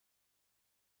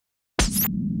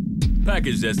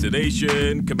Package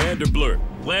destination, Commander Blurt.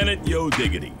 Planet Yo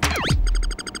Diggity. No!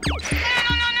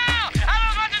 I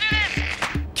don't want to do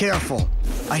this! Careful.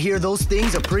 I hear those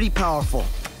things are pretty powerful.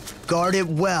 Guard it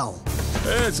well.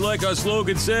 It's like our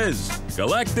slogan says,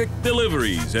 galactic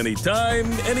deliveries,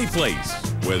 anytime, any place.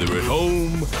 Whether at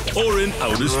home or in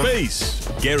outer space.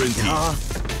 Guaranteed.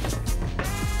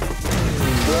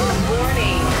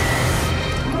 Warning.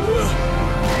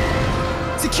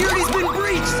 Security's been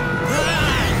breached!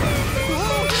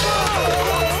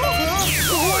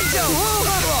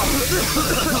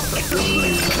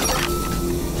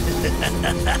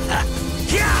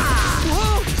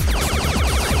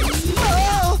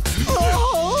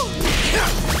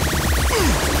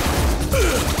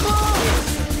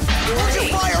 Hold your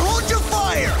fire! Hold your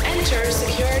fire! Enter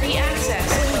security access.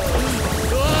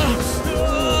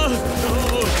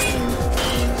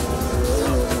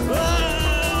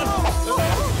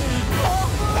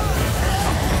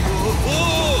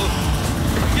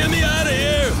 Get me out of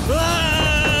here!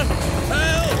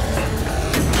 Help!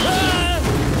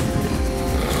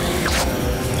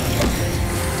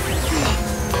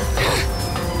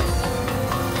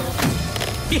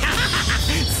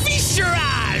 Feast your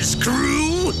eyes,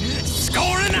 crew!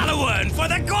 Score another one for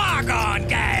the Gorgon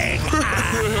gang!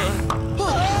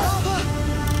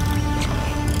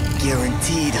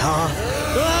 Guaranteed, huh?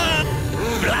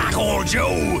 Black Hole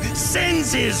Joe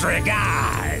sends his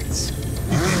regards.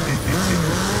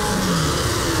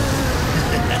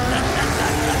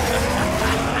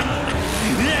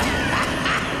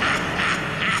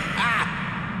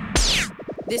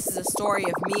 This is a story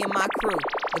of me and my crew,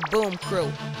 the Boom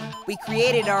Crew. We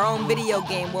created our own video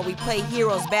game where we play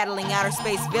heroes battling outer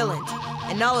space villains,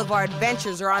 and all of our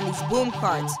adventures are on these boom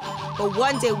cards. But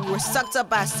one day we were sucked up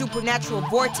by a supernatural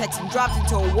vortex and dropped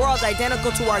into a world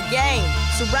identical to our game,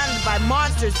 surrounded by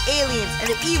monsters, aliens, and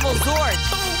an evil Zord.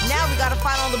 Now we gotta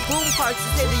find all the boom cards to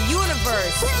save the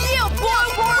universe. Yeah, boy,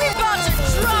 we about to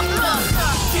drop them.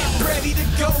 Get ready to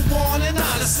go on an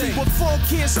odyssey with 4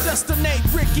 kids just to Nate,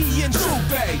 Ricky, and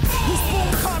Trupe, whose boom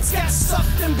cards got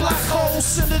sucked in black holes,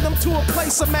 sending them to a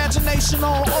place imagination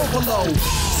on overload.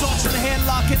 Zords and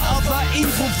Handlock and other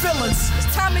evil villains. It's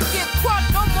time to get crunk,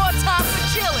 no more time for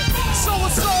chilling. So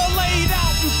it's all laid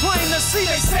out and plain to see.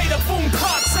 They say the boom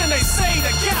cards and they say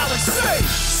the galaxy.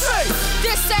 Say,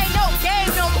 This ain't no game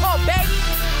no more, baby.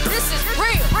 This is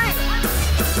real.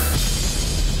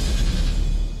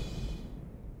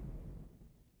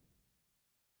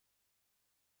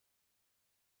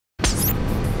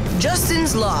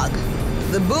 Justin's log.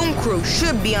 The Boom Crew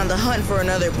should be on the hunt for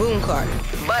another boom card,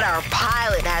 but our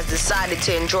pilot has decided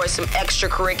to enjoy some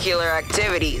extracurricular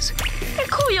activities. Hey,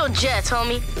 cool your jets,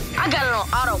 homie. I got it on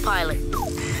autopilot.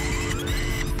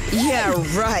 Yeah,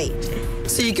 right.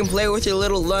 So you can play with your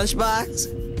little lunchbox?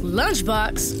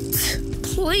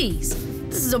 Lunchbox? Please.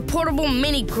 This is a portable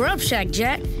mini grub shack,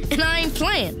 Jack, and I ain't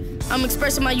playing. I'm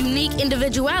expressing my unique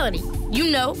individuality. You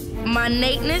know, my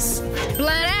Nateness.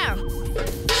 Flat out.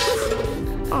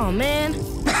 Oh, man.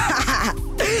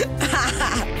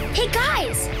 Hey,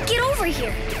 guys, get over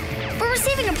here. We're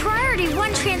receiving a Priority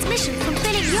 1 transmission from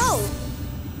Planet Yo.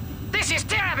 This is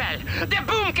terrible! The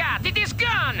Boomcat, it is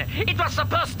gone! It was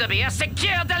supposed to be a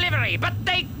secure delivery, but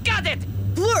they got it!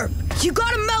 Blurp, you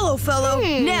gotta mellow, fellow.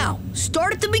 Now,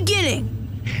 start at the beginning.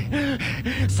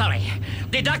 Sorry,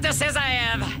 the doctor says I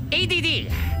have ADD.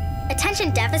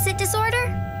 Attention deficit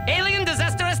disorder? Alien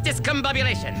disastrous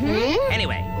discombobulation.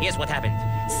 Anyway, here's what happened.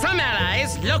 Some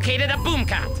allies located a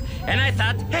Boomcat, and I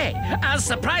thought, hey, I'll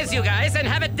surprise you guys and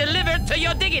have it delivered to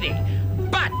your diggity.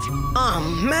 But... Oh,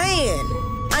 man.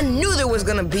 I knew there was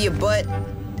gonna be a but.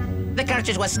 the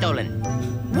cartridge was stolen.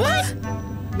 What?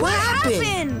 What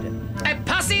happened? A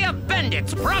posse of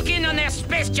bandits broke in on their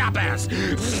space choppers.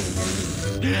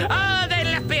 All they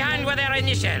left behind were their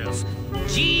initials.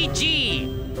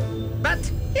 GG. But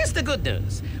here's the good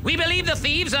news. We believe the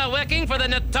thieves are working for the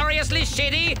notoriously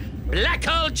shady Black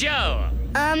Hole Joe.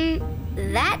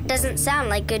 That doesn't sound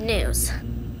like good news.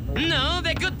 No,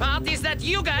 the good part is that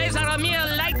you guys are a mere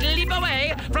light leap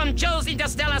away from Joe's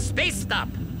interstellar space stop.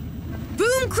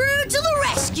 Boom Crew to the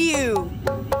rescue!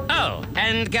 Oh,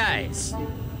 and guys,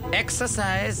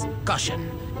 exercise caution.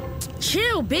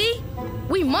 Chill, B.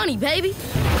 We money, baby.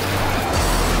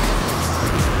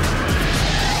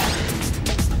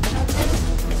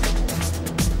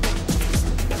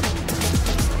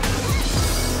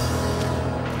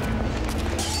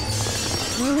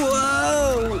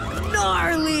 Whoa!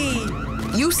 Gnarly!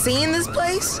 You seeing this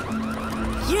place?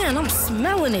 Yeah, and I'm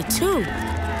smelling it too.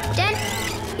 Den,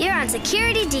 you're on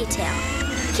security detail.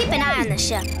 Keep an eye on the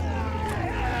ship.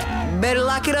 Better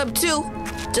lock it up too,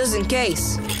 just in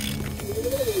case.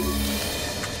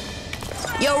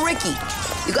 Yo, Ricky,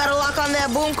 you got a lock on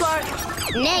that boom cart?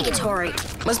 Negatory.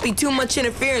 Must be too much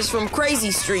interference from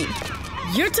Crazy Street.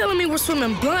 You're telling me we're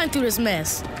swimming blind through this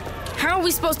mess. How are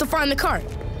we supposed to find the cart?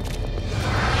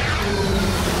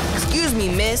 Excuse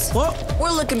me, miss. What? We're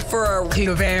looking for a...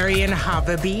 Clovarian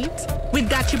hover beads? We've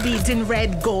got your beads in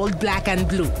red, gold, black, and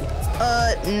blue.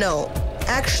 No.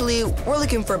 Actually, we're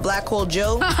looking for Black Hole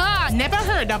Joe. Haha, never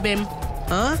heard of him.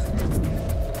 Huh?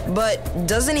 But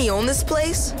doesn't he own this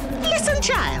place? Listen,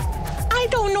 child. I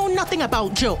don't know nothing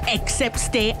about Joe except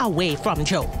stay away from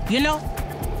Joe, you know?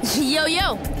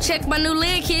 Yo, check my new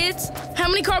lid, kids. How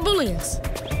many Carbulians?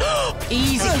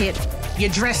 Easy, kid. You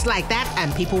dress like that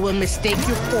and people will mistake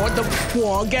you for the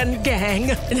Gorgon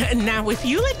Gang. Now, if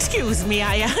you'll excuse me,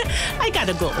 I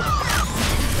gotta go.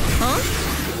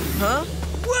 Huh?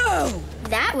 Whoa!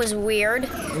 That was weird.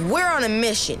 We're on a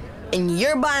mission, and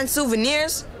you're buying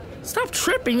souvenirs? Stop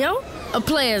tripping, yo. A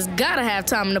player's gotta have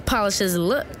time to polish his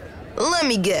look. Let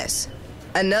me guess.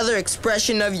 Another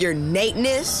expression of your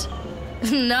Nateness?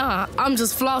 Nah, I'm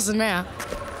just flossing now.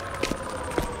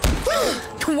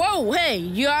 Whoa, hey,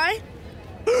 you alright?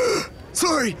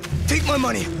 Sorry, take my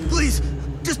money. Please,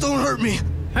 just don't hurt me.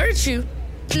 Hurt you?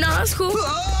 Nah, that's cool.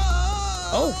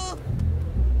 Oh.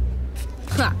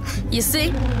 Ha, you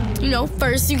see?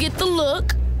 First you get the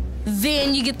look,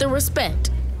 then you get the respect.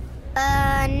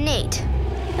 Nate,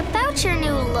 about your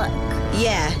new look.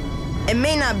 Yeah, it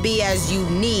may not be as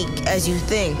unique as you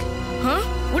think. Huh?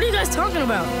 What are you guys talking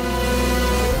about?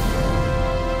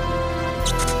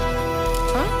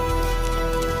 Huh?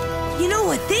 You know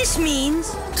what this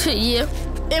means? Yeah,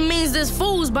 it means this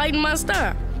fool's biting my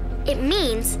star. It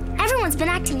means everyone's been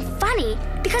acting funny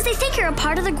because they think you're a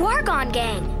part of the Gorgon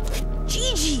Gang.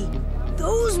 Gigi,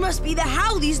 those must be the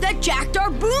Howleys that jacked our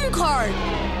boom cart.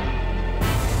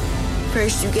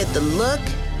 First you get the look,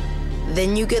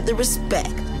 then you get the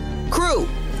respect. Crew,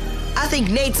 I think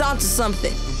Nate's onto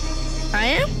something. I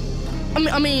am?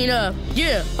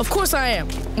 Yeah, of course I am.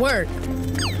 Word.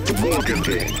 The Gorgon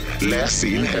Gang, last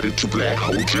seen headed to Black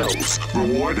Hole Joe's.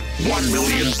 Reward 1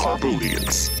 million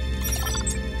Carbulians.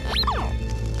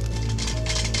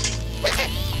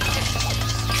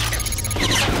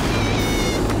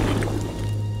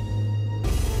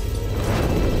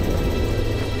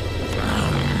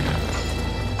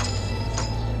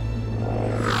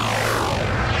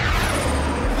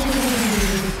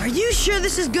 Are you sure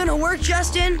this is gonna work,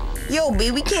 Justin? Yo,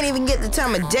 B, we can't even get the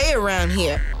time of day around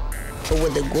here. But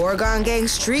with the Gorgon Gang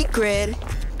street cred,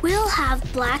 We'll have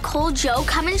Black Hole Joe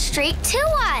coming straight to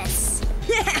us.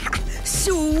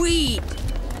 Sweet.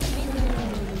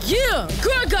 Yeah,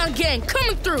 Gorgon Gang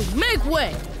coming through. Make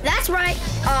way. That's right.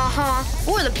 Uh-huh.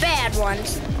 We're the bad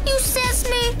ones. You says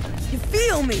me? You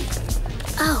feel me?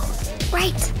 Oh,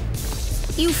 right.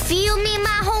 You feel me,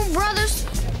 my home brothers?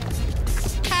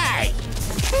 Hey!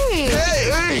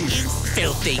 Hey! You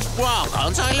filthy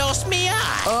Gorgons, I lost me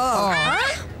eye. Oh.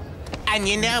 And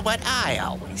you know what I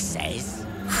always says?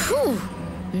 Whew.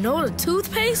 No the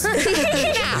toothpaste? No,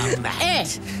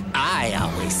 mate. I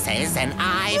always says an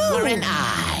eye for an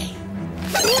eye.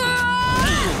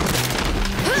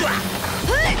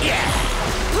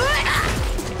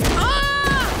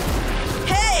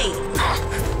 Hey!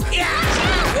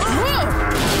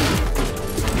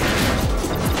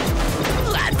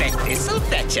 I bet this'll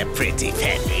fetch a pretty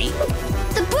penny.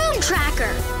 The boom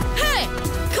tracker. Hey!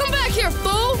 Come back here,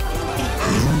 fool!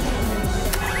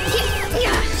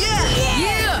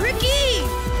 Yeah! Ricky!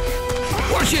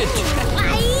 Watch it!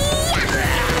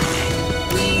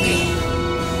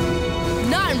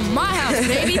 Not in my house,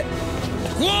 baby!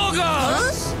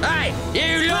 Gorgons! Hey,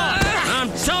 you lot!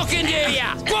 I'm talking to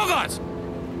ya! Gorgons!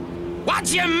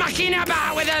 What you mucking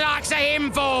about with the likes of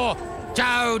him for?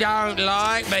 Joe don't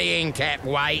like being kept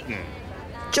waiting.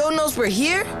 Joe knows we're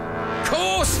here?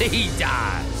 Course he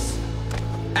does.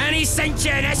 And he sent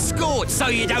you an escort so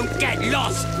you don't get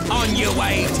lost on your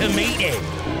way to meet him.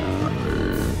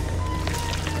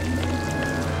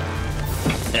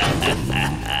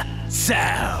 So,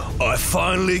 I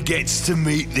finally gets to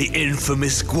meet the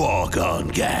infamous Gorgon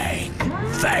Gang.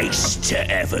 Face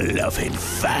to ever-loving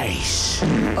face.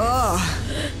 Oh,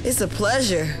 it's a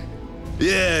pleasure.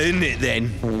 Yeah, isn't it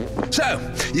then? So,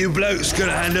 you blokes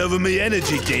gonna hand over me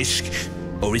energy disc?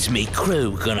 Or is me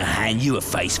crew gonna hand you a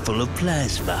face full of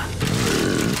plasma?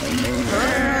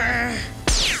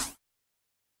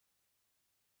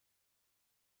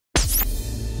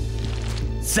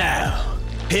 So,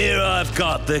 here I've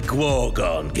got the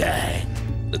Gorgon Gang.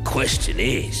 The question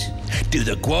is, do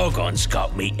the Gorgons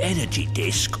got me energy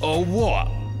disc or what?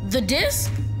 The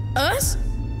disc? Us?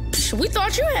 Psh, we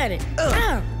thought you had it.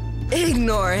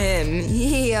 Ignore him.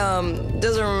 He,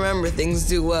 doesn't remember things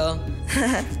too well.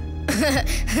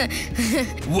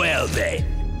 Well then,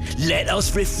 let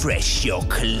us refresh your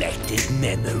collective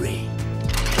memory.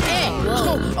 Hey,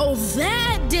 oh,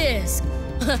 that disc.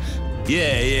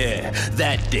 Yeah,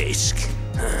 that disc.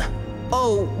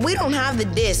 Oh, we don't have the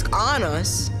disc on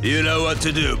us. You know what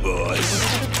to do, boys.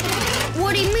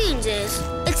 What he means is,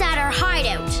 it's at our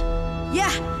hideout.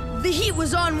 Yeah, the heat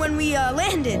was on when we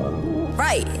landed.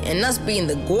 Right, and us being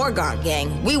the Gorgon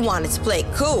gang, we wanted to play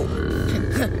it cool.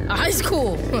 Ice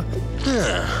cool.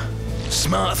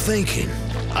 Smart thinking.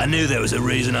 I knew there was a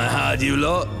reason I hired you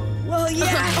lot. Well,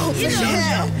 yeah.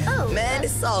 Oh, man,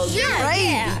 it's all great.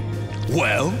 Yeah.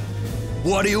 Well,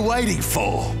 what are you waiting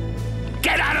for?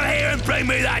 Get out of here and bring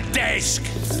me that disc!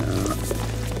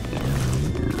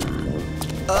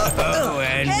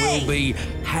 And we'll be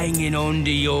hanging on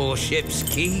to your ship's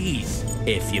keys,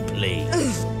 if you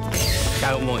please.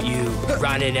 Don't want you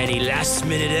running any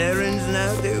last-minute errands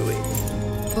now, do we?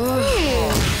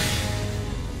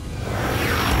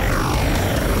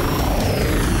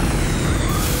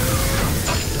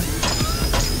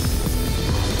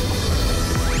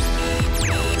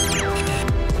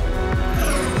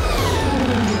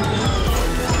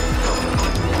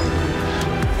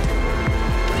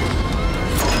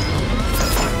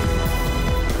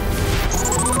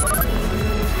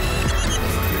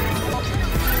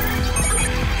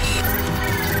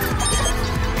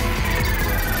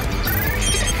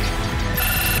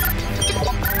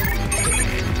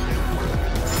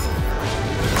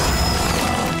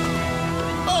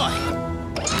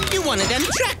 One of them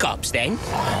track ops, then?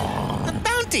 A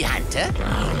bounty hunter?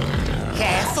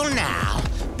 Careful now.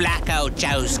 Black Old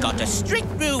Joe's got a strict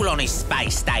rule on his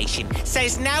space station.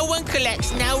 Says no one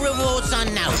collects no rewards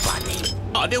on nobody.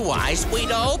 Otherwise,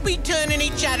 we'd all be turning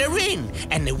each other in,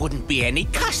 and there wouldn't be any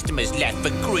customers left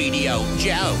for greedy old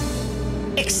Joe.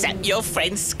 Except your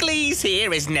friend Sklees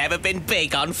here has never been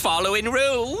big on following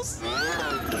rules.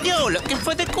 You're looking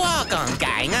for the Gorgon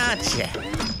gang, aren't you?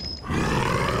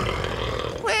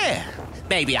 Well,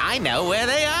 maybe I know where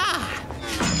they are.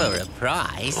 For a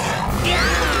price. You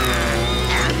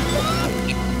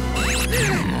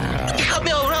got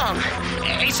me all wrong.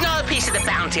 It's not a piece of the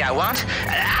bounty I want.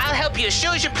 I'll help you as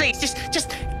sure as you please.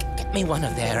 Just get me one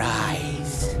of their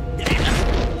eyes.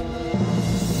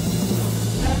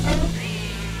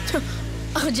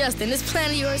 Oh, Justin, this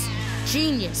plan of yours,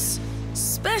 genius.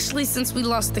 Especially since we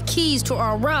lost the keys to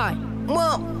our ride.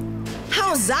 Well,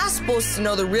 how's I supposed to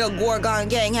know the real Gorgon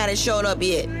gang hadn't shown up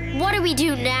yet? What do we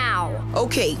do now?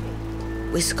 Okay,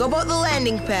 we scope out the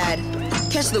landing pad,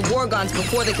 catch the Gorgons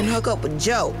before they can hook up with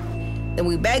Joe. Then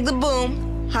we bag the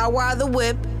boom, hotwire the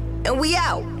whip, and we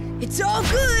out. It's all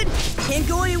good. Can't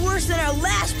go any worse than our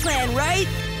last plan, right?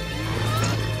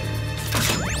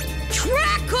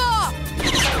 Track off!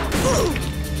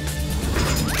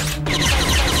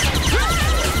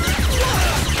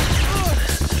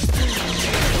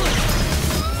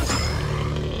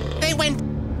 They went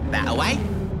that way.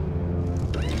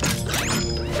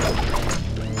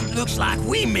 Looks like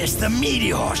we missed the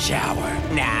meteor shower.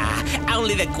 Nah,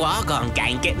 only the Gorgon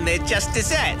gang getting there just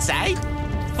desserts, eh?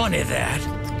 Funny that.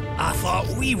 I thought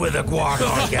we were the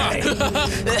Gorgon gang.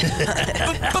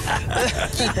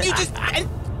 You just...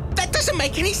 That doesn't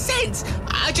make any sense.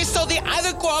 I just saw the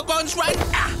other Gorgons run...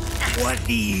 What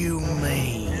do you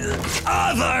mean?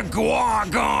 Other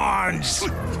Gorgons!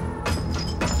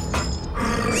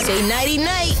 Say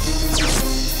nighty-night.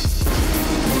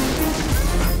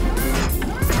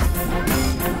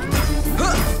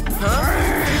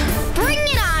 Bring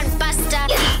it on, Buster!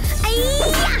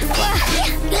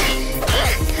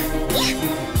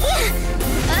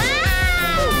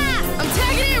 I'm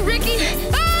tagging in, Ricky!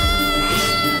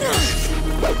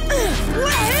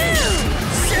 Woohoo!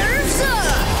 Surf's up!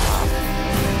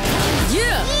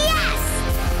 Yeah! Yes!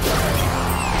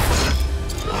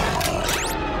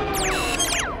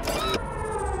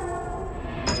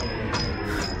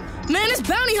 Man, this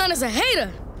bounty hunter's a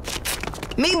hater.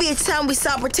 Maybe it's time we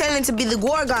stop pretending to be the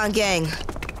Gorgon gang.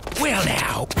 Well,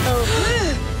 now.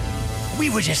 We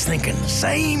were just thinking the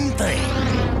same thing.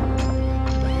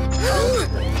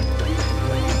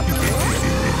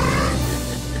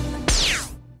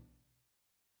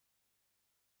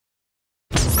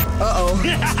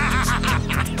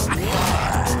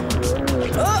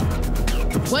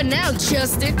 What now,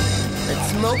 Justin?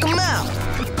 Let's smoke them out.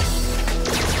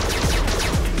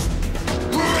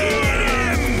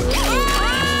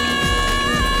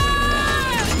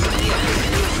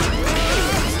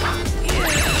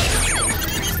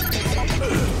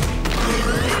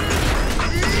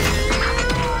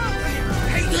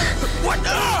 What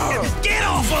the? Get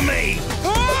off of me!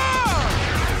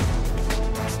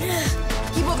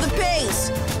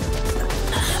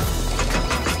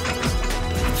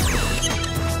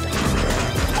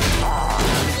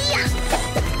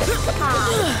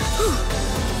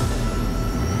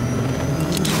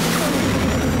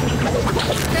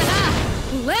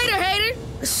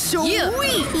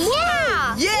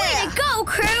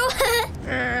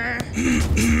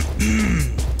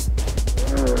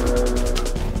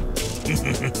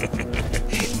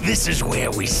 This is where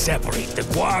we separate the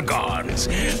Gorgons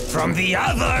from the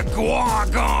other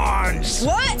Gorgons.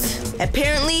 What?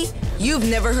 Apparently, you've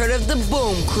never heard of the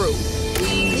Boom Crew.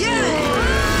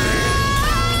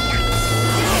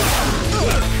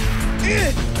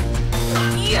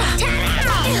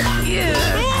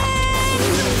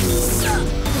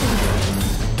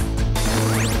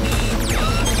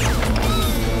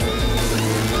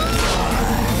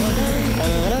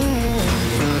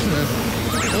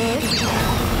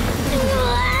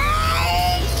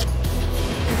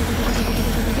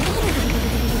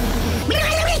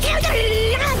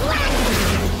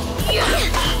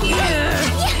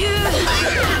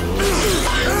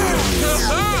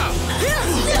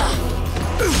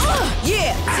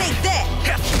 Yeah, take that.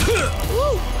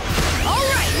 Woo. All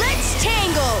right, let's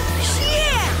tango.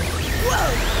 Yeah. Whoa,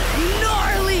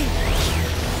 gnarly.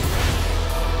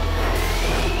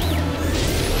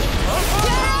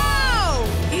 Go!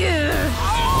 Yeah.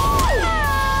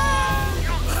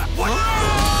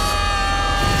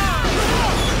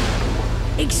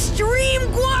 Extreme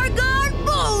Gorgon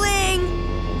bowling.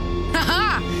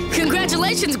 Haha!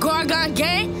 Congratulations, Gorgon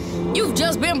gang. You've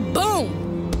just been boom.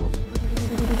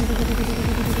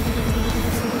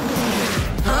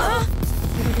 Huh?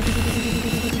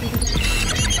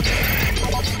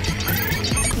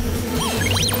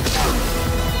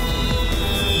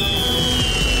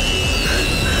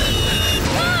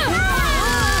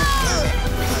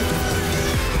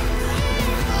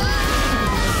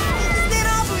 Stand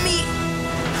off of me!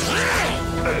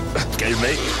 Excuse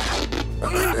me.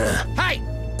 Hey,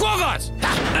 Gorgons!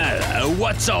 Hello,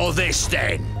 what's all this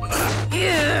then?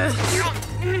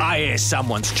 I hear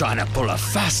someone's trying to pull a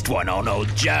fast one on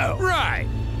old Joe. Right.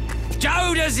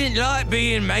 Joe doesn't like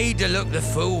being made to look the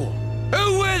fool.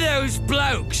 Who were those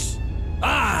blokes?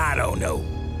 I don't know,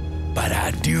 but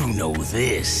I do know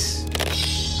this.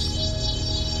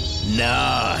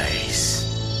 Nice.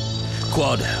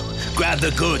 Quado, grab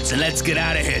the goods and let's get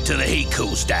out of here till the heat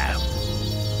cools down.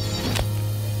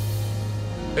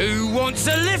 Who wants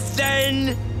a lift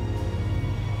then?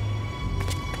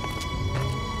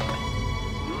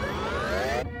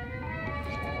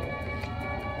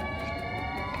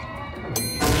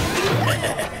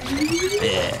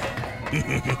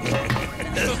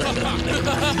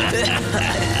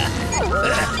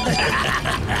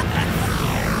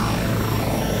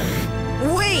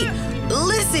 Wait,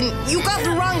 listen, you got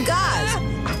the wrong guys.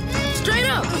 Straight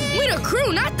up, we the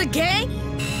crew, not the gang.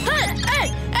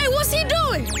 Hey, what's he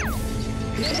doing?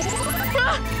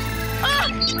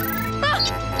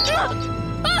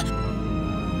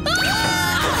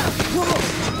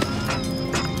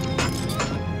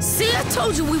 See, I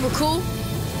told you we were cool.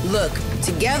 Look,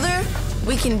 together,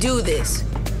 we can do this.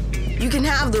 You can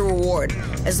have the reward,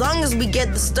 as long as we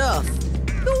get the stuff.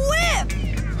 The whip!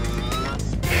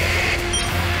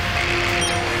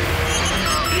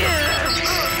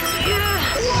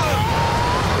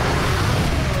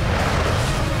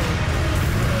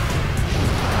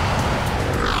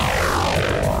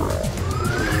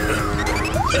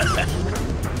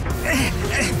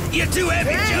 You're too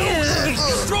heavy, Joe.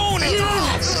 Thrown it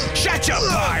off. Shut your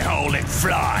pie hole and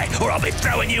fly, or I'll be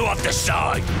throwing you off the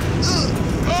side.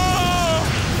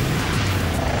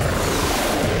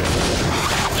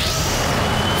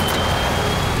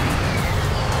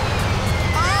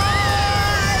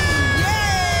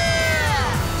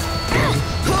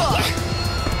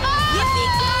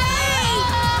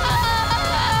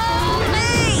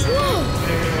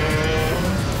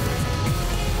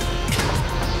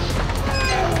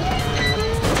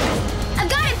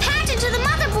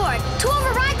 To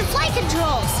override the flight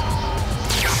controls.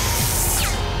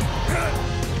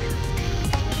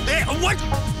 What?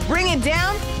 Bring it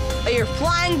down, or you're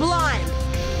flying blind.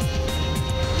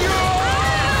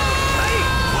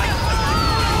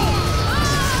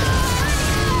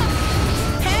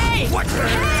 Hey! What?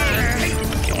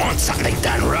 Hey! You want something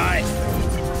done right?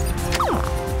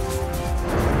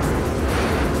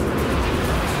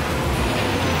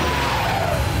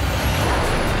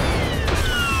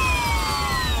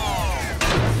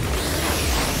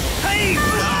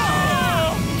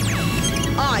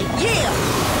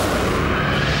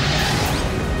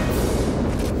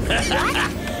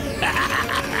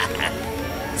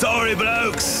 Sorry,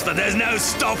 blokes, but there's no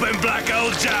stopping Black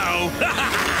Old Joe.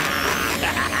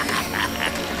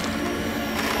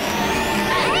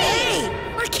 Hey!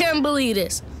 I can't believe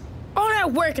this. All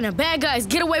that work and the bad guys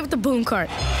get away with the boom cart.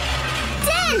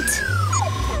 Dent!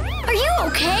 Are you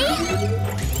okay?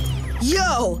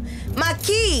 Yo, my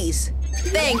keys.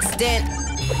 Thanks, Dent.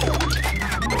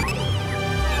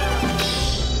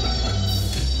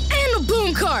 And the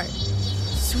boom cart.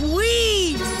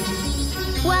 Sweet!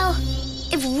 Well,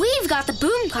 got the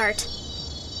boom cart.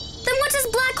 Then what does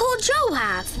Black Hole Joe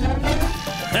have?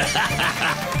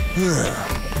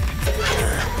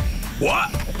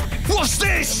 What? What's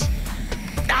this?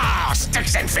 Ah,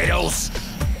 sticks and fiddles.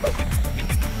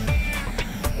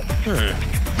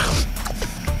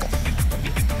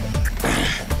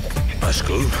 That's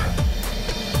good.